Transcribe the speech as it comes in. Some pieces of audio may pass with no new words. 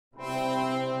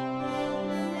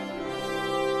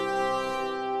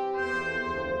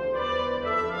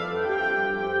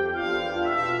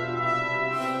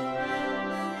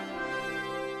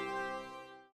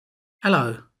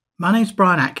Hello, my name's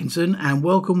Bryan Atkinson and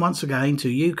welcome once again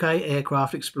to UK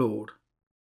Aircraft Explored.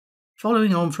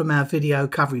 Following on from our video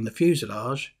covering the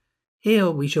fuselage, here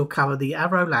we shall cover the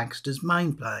Avro Lancaster's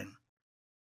main plane.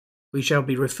 We shall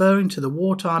be referring to the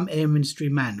wartime Air Ministry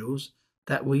manuals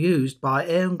that were used by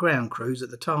air and ground crews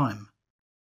at the time.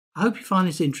 I hope you find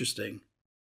this interesting.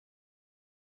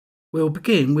 We'll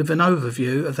begin with an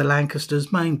overview of the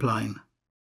Lancaster's main plane.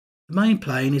 The main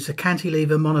plane is a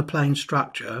cantilever monoplane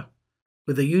structure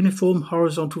with a uniform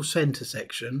horizontal centre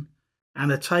section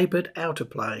and a tapered outer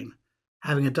plane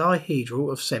having a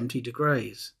dihedral of 70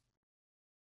 degrees.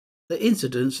 The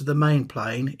incidence of the main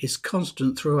plane is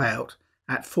constant throughout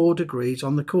at 4 degrees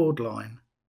on the chord line.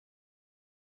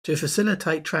 To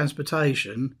facilitate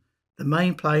transportation, the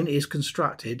main plane is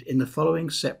constructed in the following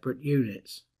separate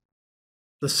units: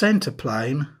 the centre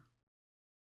plane,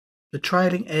 the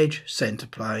trailing edge centre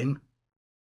plane,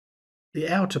 the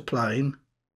outer plane,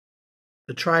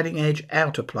 the trailing edge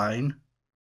outer plane,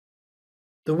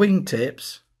 the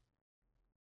wingtips,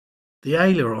 the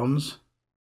ailerons,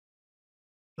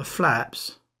 the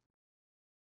flaps,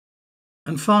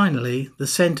 and finally the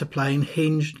centre plane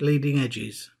hinged leading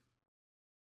edges.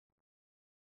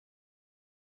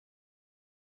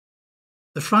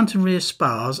 The front and rear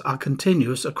spars are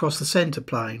continuous across the centre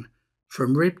plane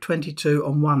from rib 22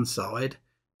 on one side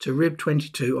to rib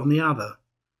 22 on the other,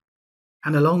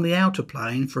 and along the outer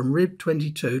plane from rib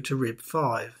 22 to rib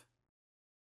 5.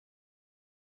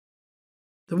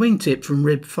 The wingtip from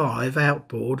rib 5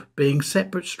 outboard being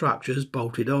separate structures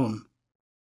bolted on.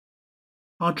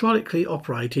 Hydraulically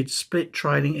operated split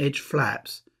trailing edge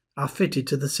flaps are fitted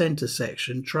to the centre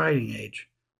section trailing edge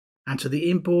and to the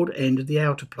inboard end of the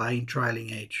outer plane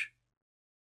trailing edge.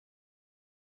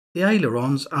 The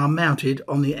ailerons are mounted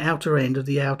on the outer end of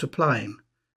the outer plane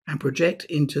and project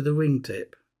into the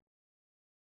wingtip.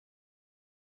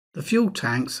 The fuel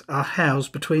tanks are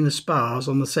housed between the spars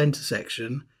on the centre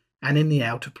section and in the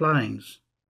outer planes.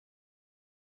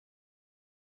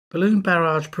 Balloon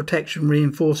barrage protection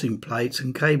reinforcing plates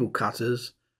and cable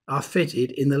cutters are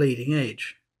fitted in the leading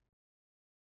edge.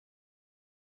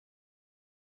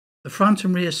 The front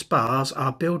and rear spars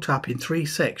are built up in 3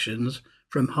 sections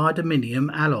from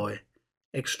hydaminium alloy,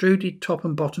 extruded top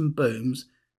and bottom booms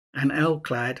and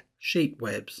L-clad sheet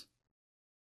webs.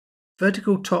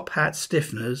 Vertical top hat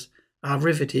stiffeners are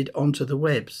riveted onto the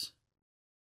webs.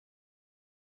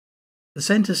 The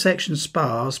centre section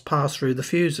spars pass through the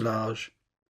fuselage,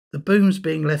 the booms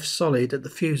being left solid at the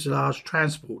fuselage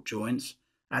transport joints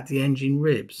at the engine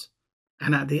ribs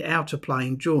and at the outer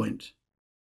plane joint,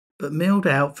 but milled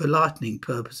out for lightening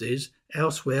purposes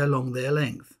elsewhere along their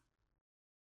length.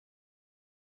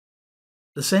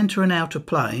 The centre and outer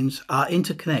planes are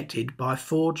interconnected by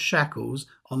forged shackles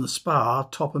on the spar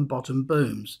top and bottom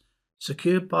booms,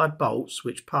 secured by bolts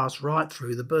which pass right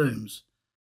through the booms,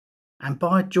 and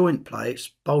by joint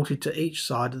plates bolted to each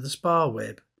side of the spar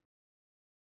web.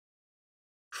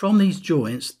 From these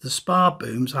joints, the spar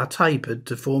booms are tapered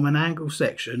to form an angle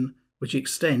section which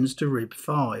extends to rib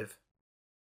 5.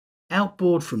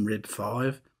 Outboard from rib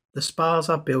 5, the spars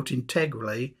are built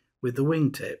integrally with the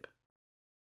wingtip.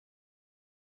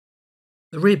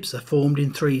 The ribs are formed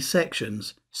in 3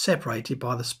 sections, separated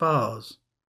by the spars.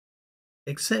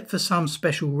 Except for some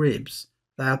special ribs,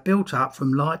 they are built up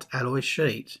from light alloy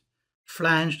sheet,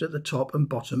 flanged at the top and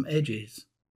bottom edges.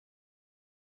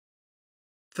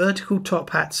 Vertical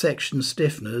top hat section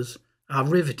stiffeners are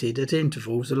riveted at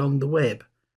intervals along the web,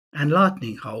 and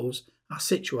lightning holes are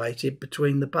situated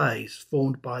between the bays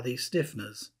formed by these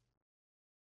stiffeners.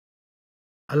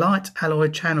 A light alloy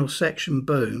channel section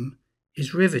boom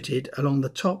is riveted along the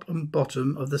top and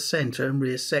bottom of the centre and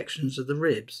rear sections of the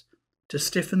ribs to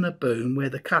stiffen the boom where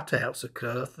the cutouts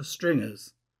occur for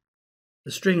stringers,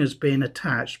 the stringers being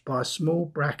attached by small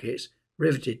brackets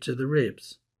riveted to the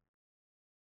ribs.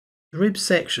 The rib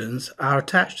sections are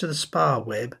attached to the spar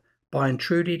web by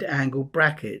intruded angle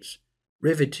brackets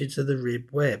riveted to the rib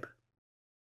web.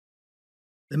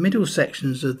 The middle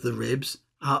sections of the ribs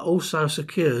are also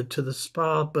secured to the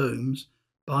spar booms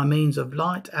by means of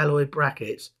light alloy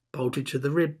brackets bolted to the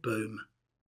rib boom.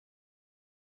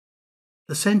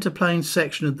 The centre plane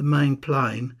section of the main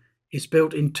plane is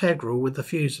built integral with the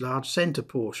fuselage centre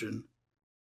portion.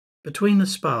 Between the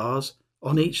spars,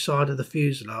 on each side of the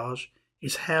fuselage,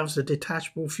 is housed a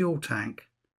detachable fuel tank,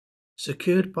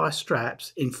 secured by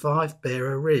straps in 5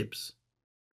 bearer ribs.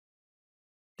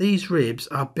 These ribs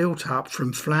are built up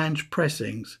from flange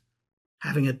pressings,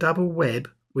 having a double web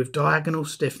with diagonal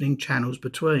stiffening channels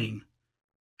between,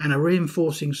 and a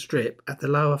reinforcing strip at the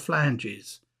lower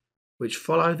flanges, which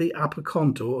follow the upper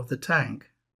contour of the tank.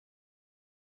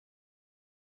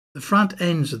 The front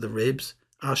ends of the ribs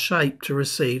are shaped to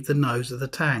receive the nose of the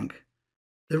tank,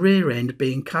 the rear end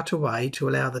being cut away to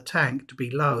allow the tank to be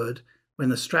lowered when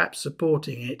the straps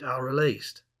supporting it are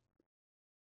released.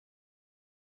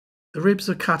 The ribs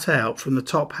are cut out from the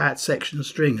top hat section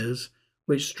stringers,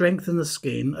 which strengthen the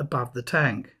skin above the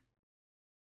tank.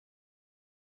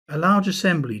 A large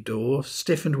assembly door,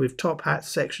 stiffened with top hat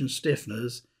section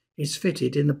stiffeners, is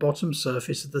fitted in the bottom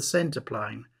surface of the centre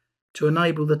plane to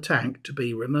enable the tank to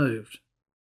be removed.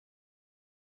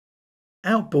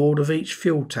 Outboard of each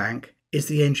fuel tank is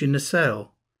the engine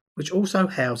nacelle, which also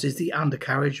houses the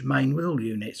undercarriage main wheel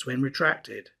units when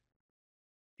retracted.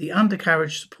 The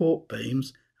undercarriage support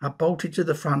beams are bolted to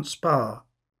the front spar,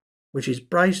 which is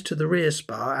braced to the rear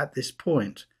spar at this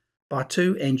point by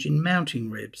two engine mounting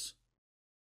ribs.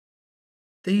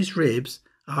 These ribs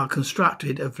are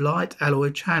constructed of light alloy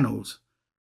channels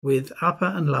with upper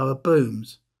and lower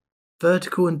booms,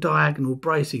 vertical and diagonal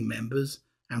bracing members,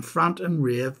 and front and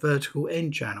rear vertical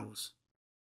end channels.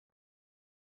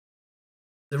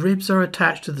 The ribs are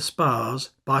attached to the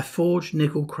spars by forged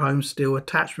nickel chrome steel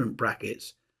attachment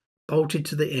brackets bolted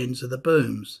to the ends of the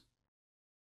booms.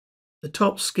 The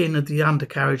top skin of the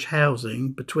undercarriage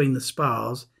housing between the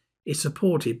spars is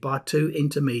supported by two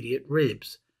intermediate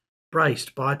ribs,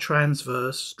 braced by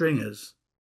transverse stringers.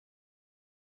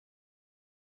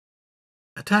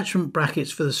 Attachment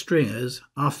brackets for the stringers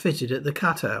are fitted at the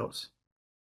cutouts.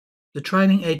 The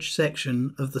trailing edge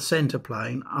section of the centre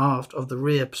plane aft of the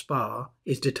rear spar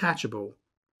is detachable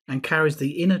and carries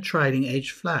the inner trailing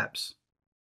edge flaps.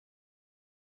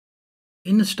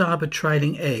 In the starboard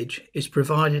trailing edge is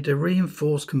provided a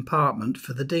reinforced compartment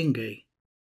for the dinghy.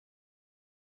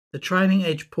 The trailing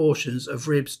edge portions of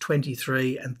ribs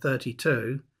 23 and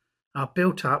 32 are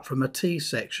built up from a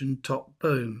T-section top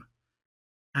boom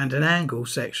and an angle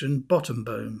section bottom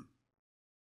boom.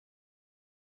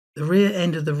 The rear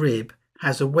end of the rib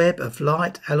has a web of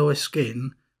light alloy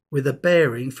skin with a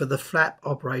bearing for the flap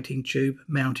operating tube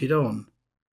mounted on,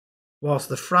 whilst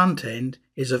the front end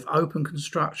is of open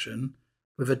construction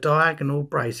with a diagonal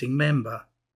bracing member.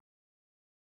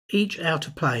 Each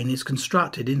outer plane is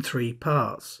constructed in three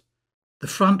parts: the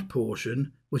front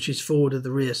portion, which is forward of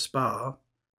the rear spar,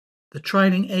 the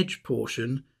trailing edge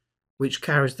portion, which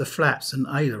carries the flaps and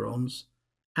ailerons,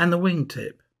 and the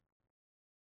wingtip.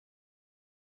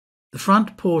 The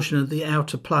front portion of the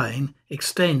outer plane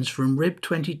extends from rib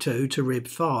 22 to rib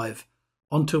 5,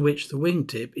 onto which the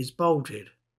wingtip is bolted.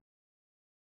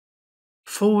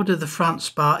 Forward of the front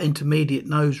spar intermediate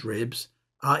nose ribs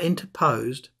are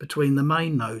interposed between the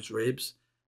main nose ribs,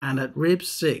 and at ribs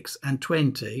 6 and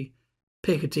 20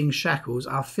 picketing shackles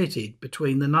are fitted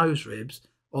between the nose ribs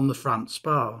on the front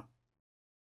spar.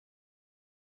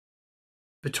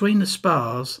 Between the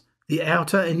spars, the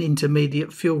outer and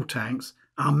intermediate fuel tanks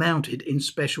are mounted in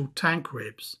special tank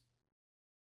ribs.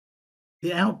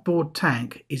 The outboard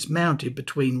tank is mounted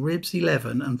between ribs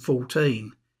 11 and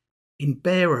 14, in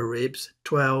bearer ribs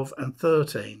 12 and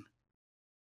 13,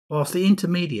 whilst the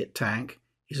intermediate tank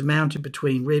is mounted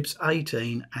between ribs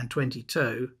 18 and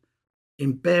 22,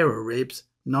 in bearer ribs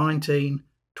 19,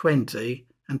 20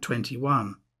 and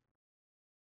 21.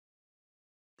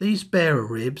 These bearer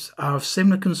ribs are of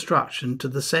similar construction to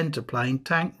the centre plane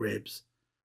tank ribs,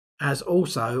 as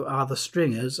also are the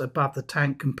stringers above the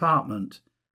tank compartment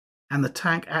and the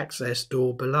tank access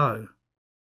door below.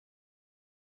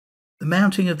 The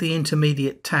mounting of the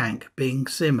intermediate tank being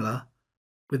similar,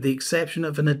 with the exception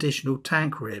of an additional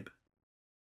tank rib.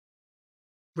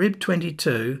 Rib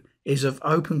 22 is of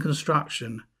open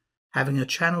construction, having a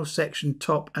channel section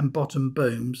top and bottom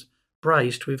booms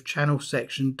braced with channel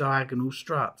section diagonal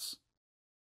struts.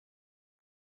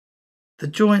 The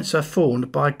joints are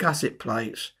formed by gusset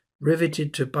plates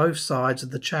riveted to both sides of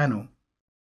the channel.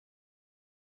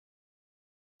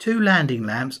 Two landing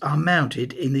lamps are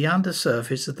mounted in the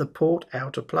undersurface of the port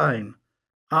outer plane,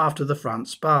 after the front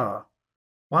spar,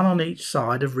 one on each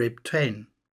side of rib 10.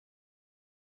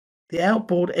 The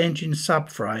outboard engine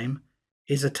subframe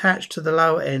is attached to the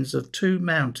lower ends of two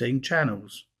mounting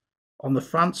channels on the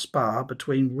front spar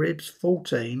between ribs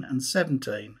 14 and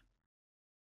 17,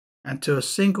 and to a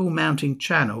single mounting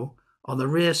channel on the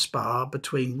rear spar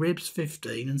between ribs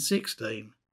 15 and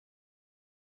 16.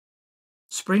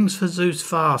 Springs for Zeus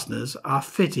fasteners are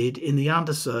fitted in the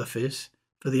undersurface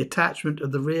for the attachment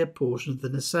of the rear portion of the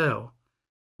nacelle,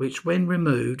 which when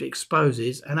removed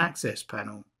exposes an access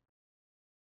panel.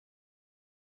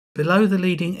 Below the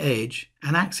leading edge,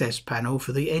 an access panel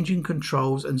for the engine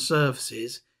controls and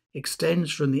services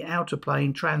extends from the outer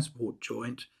plane transport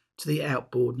joint to the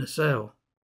outboard nacelle.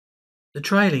 The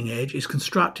trailing edge is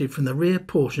constructed from the rear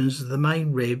portions of the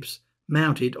main ribs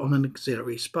mounted on an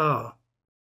auxiliary spar.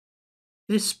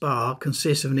 This spar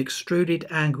consists of an extruded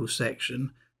angle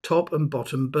section, top and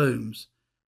bottom booms,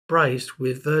 braced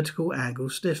with vertical angle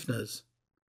stiffeners.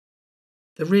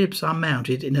 The ribs are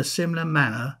mounted in a similar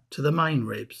manner to the main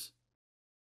ribs.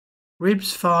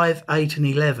 Ribs 5, 8 and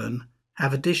 11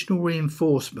 have additional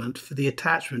reinforcement for the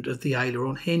attachment of the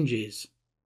aileron hinges.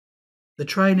 The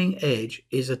trailing edge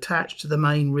is attached to the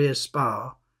main rear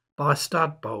spar by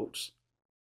stud bolts,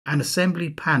 and assembly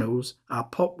panels are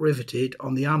pop riveted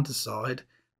on the underside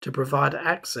to provide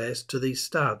access to these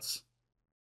studs.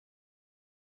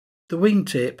 The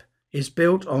wingtip is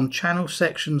built on channel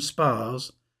section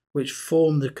spars which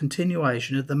form the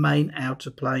continuation of the main outer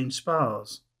plane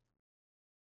spars.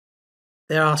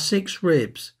 There are 6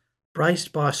 ribs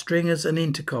braced by stringers and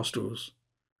intercostals,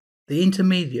 the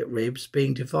intermediate ribs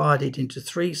being divided into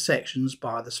 3 sections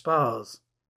by the spars.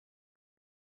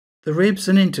 The ribs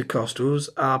and intercostals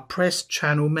are pressed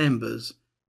channel members,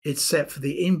 except for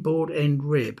the inboard end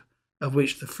rib, of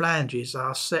which the flanges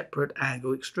are separate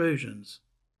angle extrusions.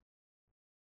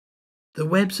 The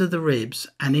webs of the ribs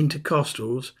and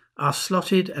intercostals are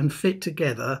slotted and fit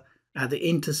together at the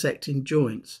intersecting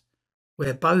joints,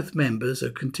 where both members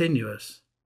are continuous.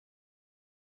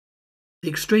 The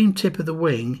extreme tip of the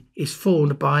wing is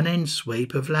formed by an end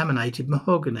sweep of laminated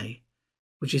mahogany,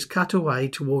 which is cut away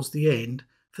towards the end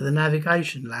for the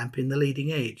navigation lamp in the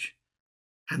leading edge,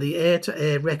 and the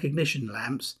air-to-air recognition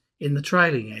lamps in the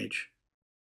trailing edge.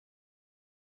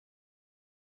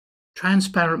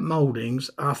 Transparent mouldings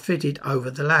are fitted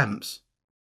over the lamps.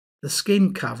 The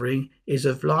skin covering is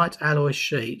of light alloy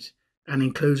sheet and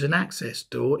includes an access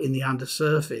door in the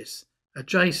undersurface,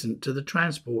 adjacent to the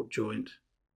transport joint.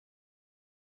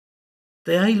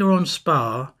 The aileron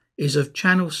spar is of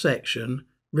channel section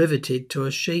riveted to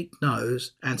a sheet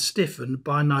nose and stiffened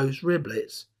by nose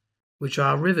riblets, which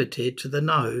are riveted to the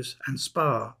nose and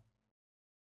spar.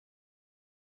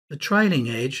 The trailing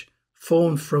edge,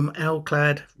 formed from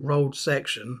L-clad rolled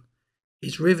section,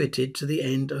 is riveted to the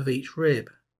end of each rib.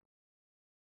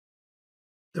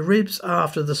 The ribs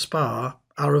after the spar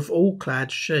are of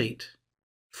all-clad sheet,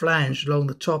 flanged along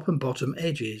the top and bottom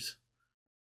edges.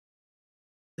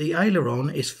 The aileron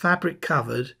is fabric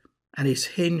covered and is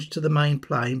hinged to the main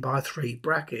plane by 3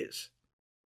 brackets,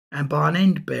 and by an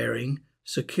end bearing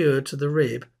secured to the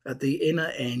rib at the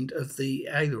inner end of the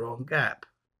aileron gap.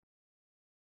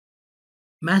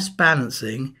 Mass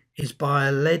balancing is by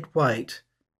a lead weight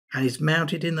and is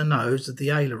mounted in the nose of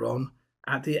the aileron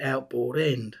at the outboard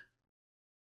end.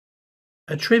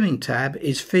 A trimming tab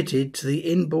is fitted to the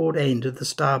inboard end of the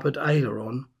starboard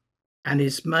aileron and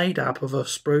is made up of a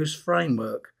spruce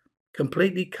framework,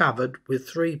 completely covered with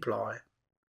 3-ply.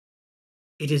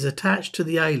 It is attached to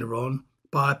the aileron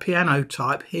by a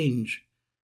piano-type hinge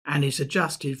and is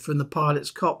adjusted from the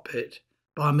pilot's cockpit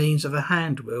by means of a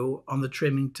hand wheel on the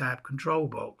trimming tab control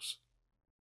box.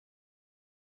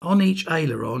 On each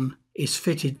aileron is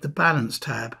fitted the balance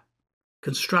tab,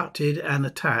 constructed and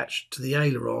attached to the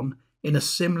aileron in a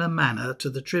similar manner to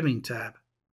the trimming tab.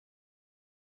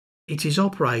 It is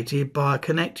operated by a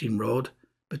connecting rod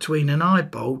between an eye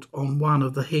bolt on one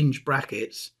of the hinge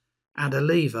brackets and a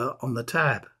lever on the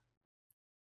tab.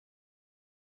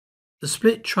 The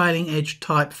split trailing edge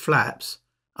type flaps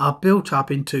are built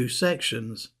up in 2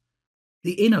 sections,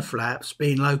 the inner flaps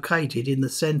being located in the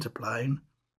centre plane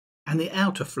and the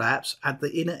outer flaps at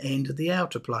the inner end of the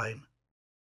outer plane.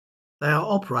 They are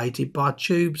operated by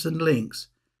tubes and links,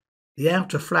 the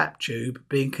outer flap tube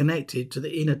being connected to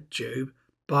the inner tube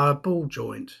by a ball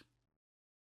joint.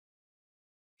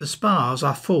 The spars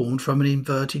are formed from an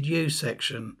inverted U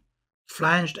section,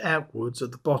 flanged outwards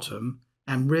at the bottom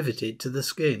and riveted to the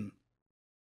skin.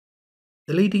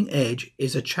 The leading edge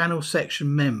is a channel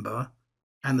section member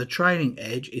and the trailing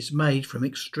edge is made from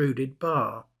extruded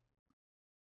bar.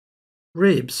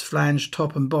 Ribs flanged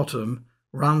top and bottom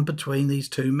run between these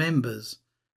 2 members,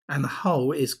 and the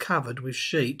whole is covered with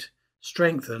sheet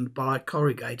strengthened by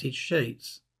corrugated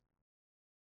sheets.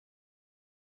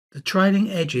 The trailing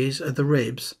edges of the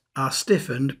ribs are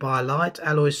stiffened by a light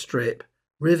alloy strip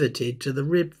riveted to the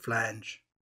rib flange.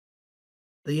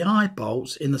 The eye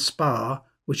bolts in the spar,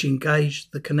 which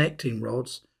engage the connecting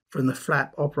rods from the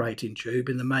flap operating tube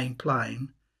in the main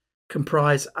plane,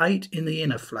 comprise 8 in the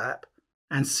inner flap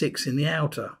and 6 in the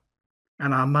outer,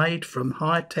 and are made from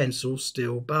high tensile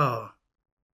steel bar.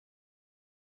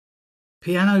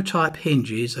 Piano-type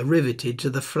hinges are riveted to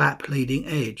the flap leading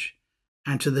edge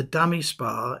and to the dummy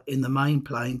spar in the main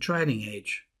plane trailing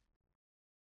edge.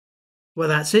 Well,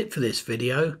 that's it for this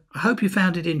video. I hope you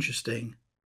found it interesting.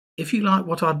 If you like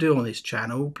what I do on this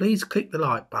channel, please click the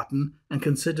like button and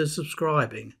consider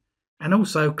subscribing. and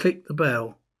also click the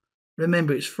bell.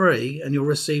 Remember, it's free and you'll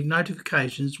receive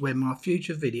notifications when my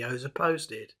future videos are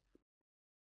posted.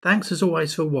 Thanks as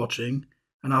always for watching,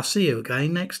 and I'll see you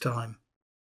again next time.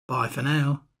 Bye for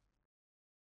now.